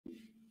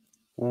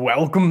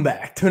Welcome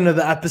back to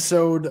another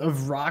episode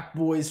of Rock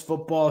Boys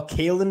Football.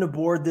 Kalen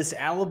DeBoer, this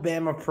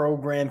Alabama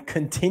program,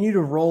 continue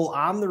to roll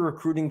on the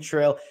recruiting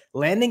trail,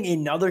 landing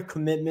another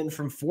commitment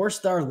from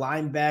four-star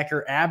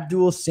linebacker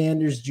Abduall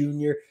Sanders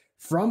Jr.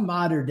 from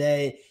Mater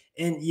Dei.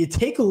 And you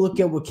take a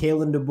look at what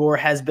Kalen DeBoer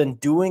has been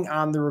doing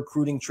on the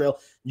recruiting trail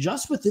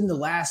just within the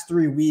last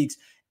 3 weeks,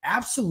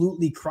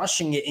 absolutely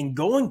crushing it and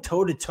going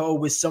toe-to-toe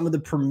with some of the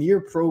premier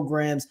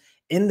programs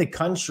in the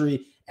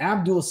country.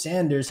 Abduall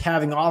Sanders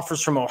having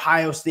offers from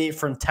Ohio State,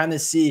 from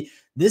Tennessee.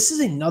 This is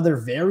another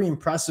very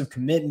impressive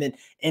commitment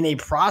and a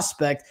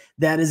prospect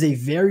that is a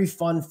very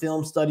fun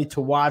film study to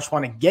watch.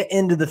 Want to get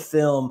into the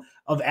film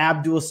of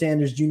Abduall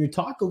Sanders Jr.,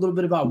 talk a little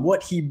bit about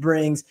what he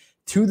brings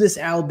to this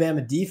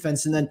Alabama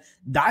defense, and then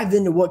dive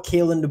into what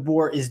Kalen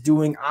DeBoer is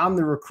doing on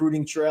the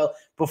recruiting trail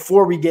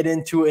before we get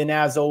into it. And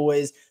as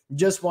always,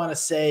 just want to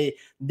say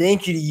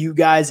thank you to you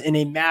guys and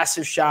a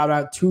massive shout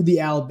out to the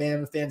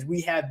Alabama fans.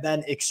 We have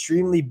been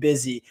extremely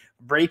busy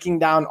breaking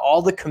down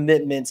all the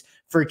commitments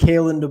for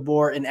Kalen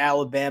DeBoer in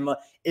Alabama.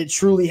 It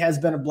truly has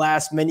been a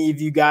blast. Many of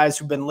you guys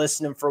who've been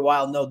listening for a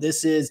while know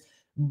this is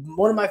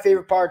one of my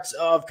favorite parts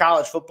of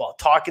college football,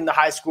 talking the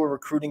high school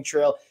recruiting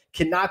trail.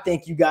 Cannot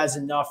thank you guys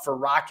enough for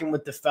rocking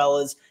with the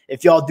fellas.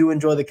 If y'all do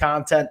enjoy the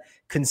content,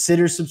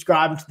 consider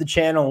subscribing to the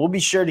channel. We'll be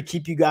sure to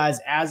keep you guys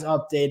as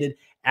updated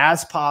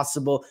as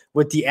possible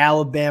with the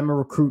Alabama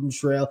recruiting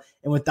trail.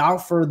 And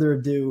without further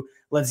ado,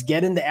 let's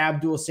get into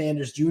Abduall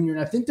Sanders Jr. And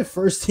I think the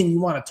first thing you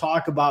want to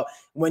talk about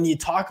when you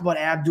talk about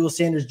Abduall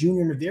Sanders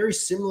Jr. in a very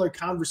similar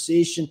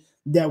conversation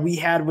that we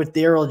had with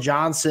Daryl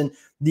Johnson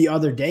the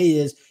other day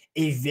is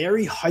a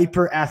very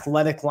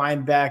hyper-athletic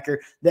linebacker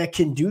that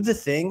can do the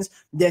things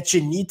that you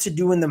need to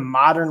do in the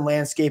modern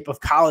landscape of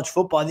college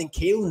football. I think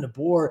Kalen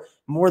DeBoer,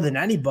 more than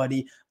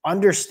anybody,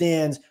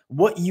 understands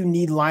what you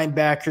need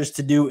linebackers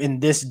to do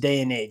in this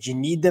day and age. You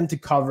need them to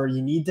cover.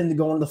 You need them to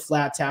go into the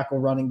flat tackle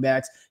running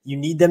backs. You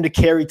need them to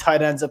carry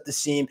tight ends up the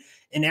seam.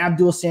 And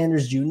Abduall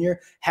Sanders Jr.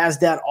 has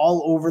that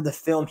all over the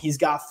film. He's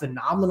got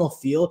phenomenal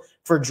feel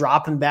for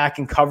dropping back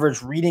in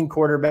coverage, reading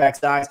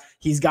quarterbacks' eyes.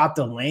 He's got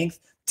the length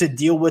to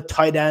deal with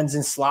tight ends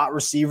and slot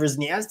receivers,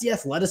 and he has the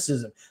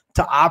athleticism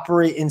to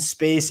operate in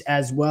space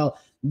as well.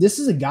 This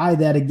is a guy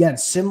that, again,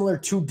 similar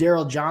to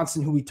Daryl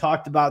Johnson, who we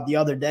talked about the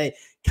other day,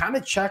 kind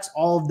of checks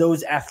all of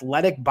those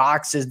athletic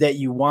boxes that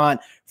you want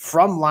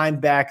from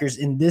linebackers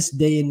in this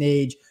day and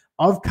age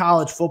of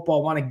college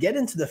football. Want to get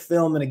into the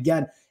film, and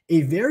again,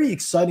 a very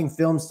exciting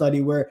film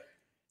study where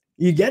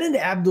you get into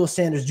Abduall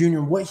Sanders Jr.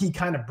 and what he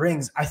kind of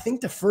brings. I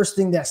think the first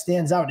thing that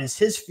stands out is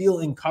his feel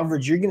in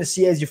coverage. You're going to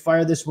see as you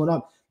fire this one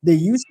up, they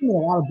use him in a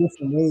lot of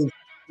different ways,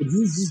 but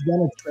he's just going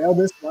to trail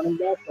this running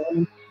back. I'm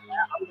going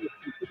to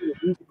continue to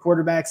beat the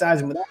quarterback's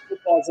eyes, and when that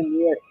football's in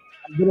the air,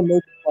 I'm going to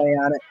make a play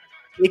on it,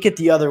 take it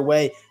the other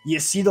way. You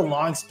see the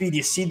long speed,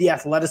 you see the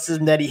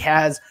athleticism that he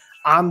has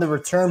on the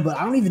return, but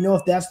I don't even know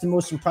if that's the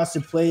most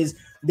impressive plays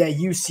that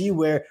you see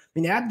where,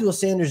 Abduall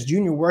Sanders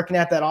Jr. working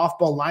at that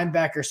off-ball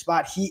linebacker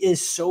spot, he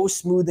is so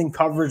smooth in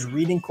coverage,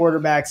 reading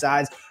quarterback's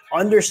eyes,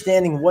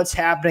 understanding what's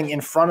happening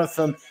in front of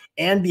him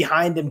and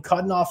behind him,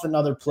 cutting off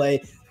another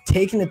play,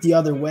 taking it the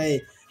other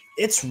way.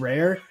 It's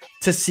rare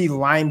to see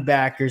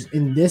linebackers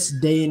in this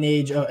day and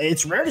age.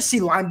 It's rare to see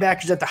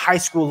linebackers at the high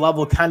school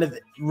level kind of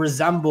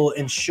resemble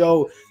and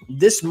show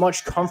this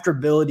much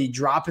comfortability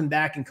dropping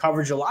back in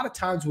coverage. A lot of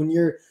times when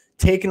you're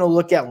taking a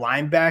look at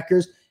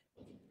linebackers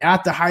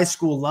at the high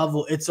school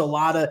level, it's a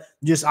lot of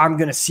just, I'm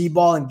going to see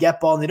ball and get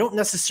ball. And they don't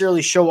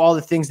necessarily show all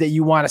the things that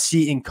you want to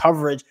see in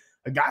coverage.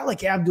 A guy like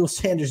Abduall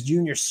Sanders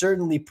Jr.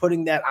 certainly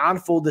putting that on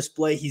full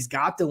display. He's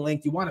got the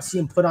length. You want to see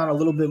him put on a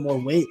little bit more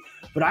weight.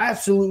 But I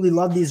absolutely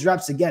love these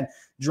reps. Again,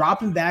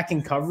 dropping back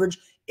in coverage,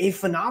 a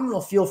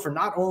phenomenal feel for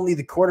not only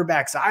the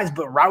quarterback's eyes,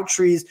 but route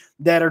trees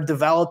that are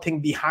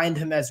developing behind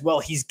him as well.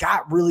 He's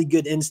got really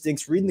good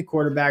instincts, reading the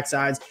quarterback's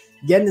eyes,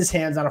 getting his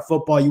hands on a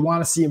football. You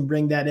want to see him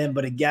bring that in.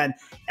 But again,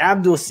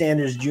 Abduall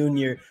Sanders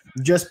Jr.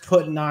 just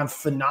putting on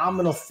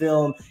phenomenal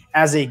film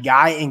as a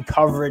guy in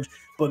coverage.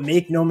 But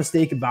make no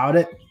mistake about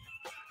it,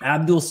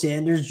 Abduall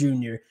Sanders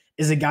Jr.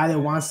 is a guy that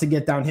wants to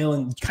get downhill,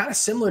 and kind of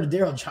similar to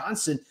Daryl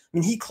Johnson.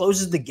 He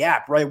closes the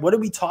gap, right? What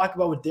did we talk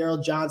about with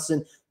Daryl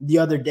Johnson the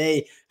other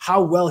day?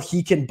 How well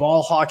he can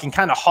ball hawk and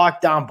kind of hawk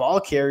down ball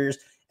carriers.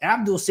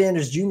 Abduall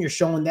Sanders Jr.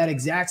 showing that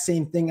exact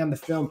same thing on the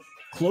film,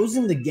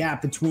 closing the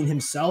gap between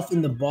himself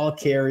and the ball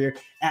carrier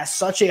at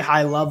such a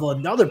high level.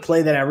 Another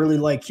play that I really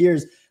like here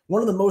is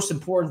one of the most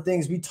important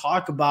things we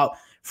talk about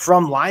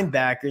from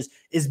linebackers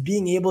is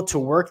being able to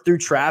work through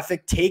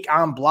traffic, take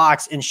on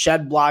blocks and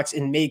shed blocks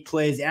and make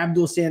plays.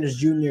 Abduall Sanders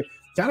Jr.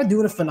 kind of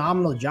doing a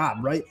phenomenal job,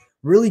 right?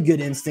 Really good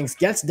instincts,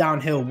 gets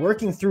downhill,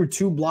 working through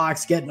 2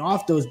 blocks, getting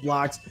off those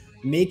blocks,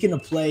 making a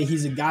play.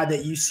 He's a guy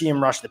that you see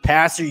him rush the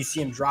passer, you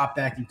see him drop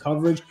back in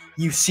coverage,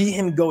 you see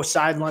him go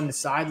sideline to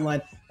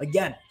sideline.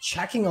 Again,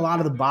 checking a lot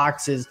of the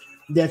boxes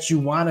that you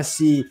want to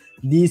see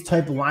these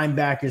type of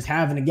linebackers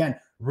have. And again,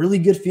 really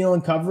good feel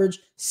in coverage,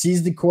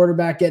 sees the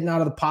quarterback getting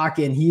out of the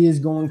pocket, and he is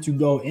going to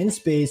go in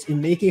space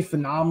and make a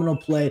phenomenal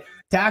play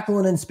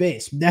tackling in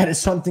space. That is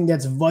something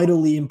that's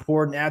vitally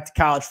important at the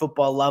college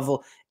football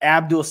level.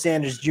 Abduall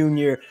Sanders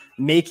Jr.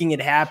 making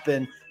it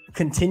happen,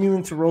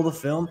 continuing to roll the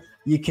film.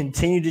 You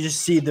continue to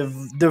just see the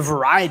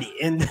variety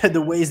and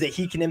the ways that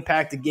he can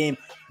impact the game,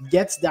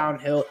 gets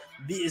downhill,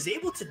 is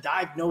able to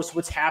diagnose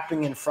what's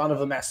happening in front of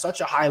him at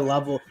such a high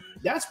level.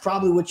 That's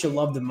probably what you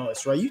love the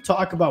most, right? You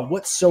talk about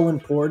what's so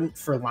important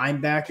for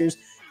linebackers,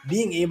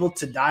 being able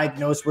to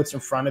diagnose what's in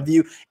front of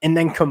you and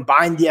then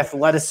combine the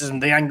athleticism,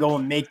 then go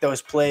and make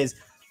those plays.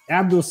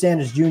 Abduall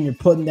Sanders Jr.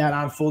 putting that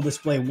on full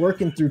display,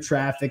 working through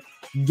traffic,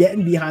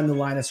 getting behind the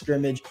line of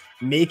scrimmage,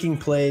 making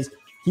plays.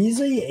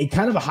 He's a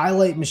kind of a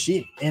highlight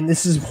machine, and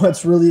this is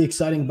what's really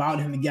exciting about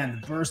him.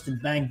 Again, burst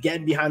and bang,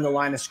 getting behind the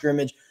line of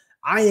scrimmage.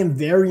 I am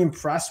very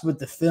impressed with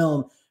the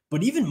film,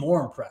 but even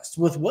more impressed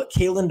with what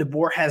Kalen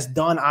DeBoer has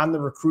done on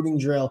the recruiting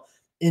drill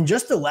in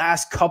just the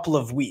last couple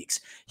of weeks.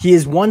 He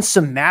has won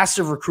some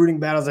massive recruiting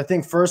battles. I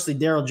think, firstly,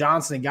 Daryl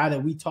Johnson, a guy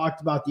that we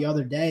talked about the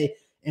other day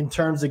in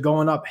terms of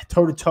going up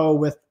toe-to-toe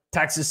with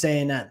Texas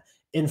A&M,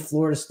 in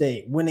Florida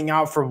State, winning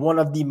out for one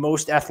of the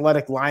most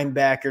athletic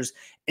linebackers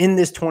in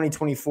this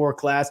 2024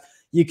 class.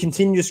 You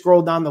continue to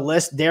scroll down the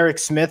list. Derek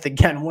Smith,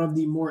 again, one of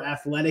the more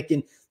athletic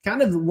and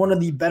kind of one of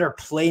the better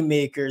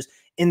playmakers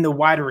in the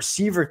wide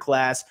receiver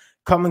class,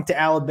 coming to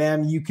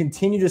Alabama. You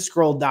continue to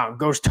scroll down,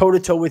 goes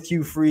toe-to-toe with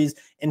Hugh Freeze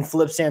and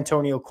flips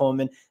Antonio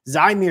Coleman.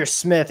 Zymir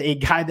Smith, a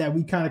guy that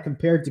we kind of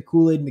compared to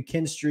Kool-Aid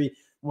McKinstry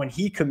when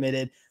he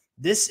committed.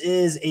 This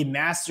is a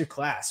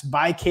masterclass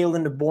by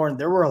Kalen DeBoer. And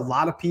there were a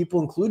lot of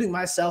people, including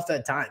myself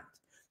at times,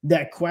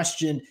 that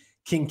questioned,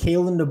 can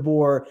Kalen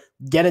DeBoer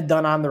get it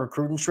done on the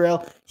recruiting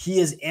trail? He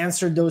has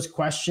answered those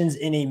questions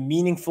in a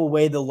meaningful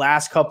way the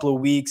last couple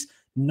of weeks.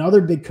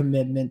 Another big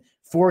commitment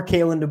for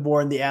Kalen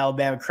DeBoer and the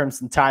Alabama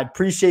Crimson Tide.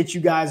 Appreciate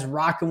you guys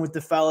rocking with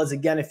the fellas.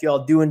 Again, if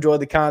y'all do enjoy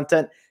the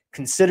content,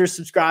 consider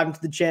subscribing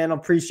to the channel.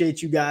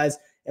 Appreciate you guys,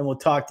 and we'll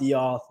talk to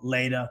y'all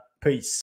later. Peace.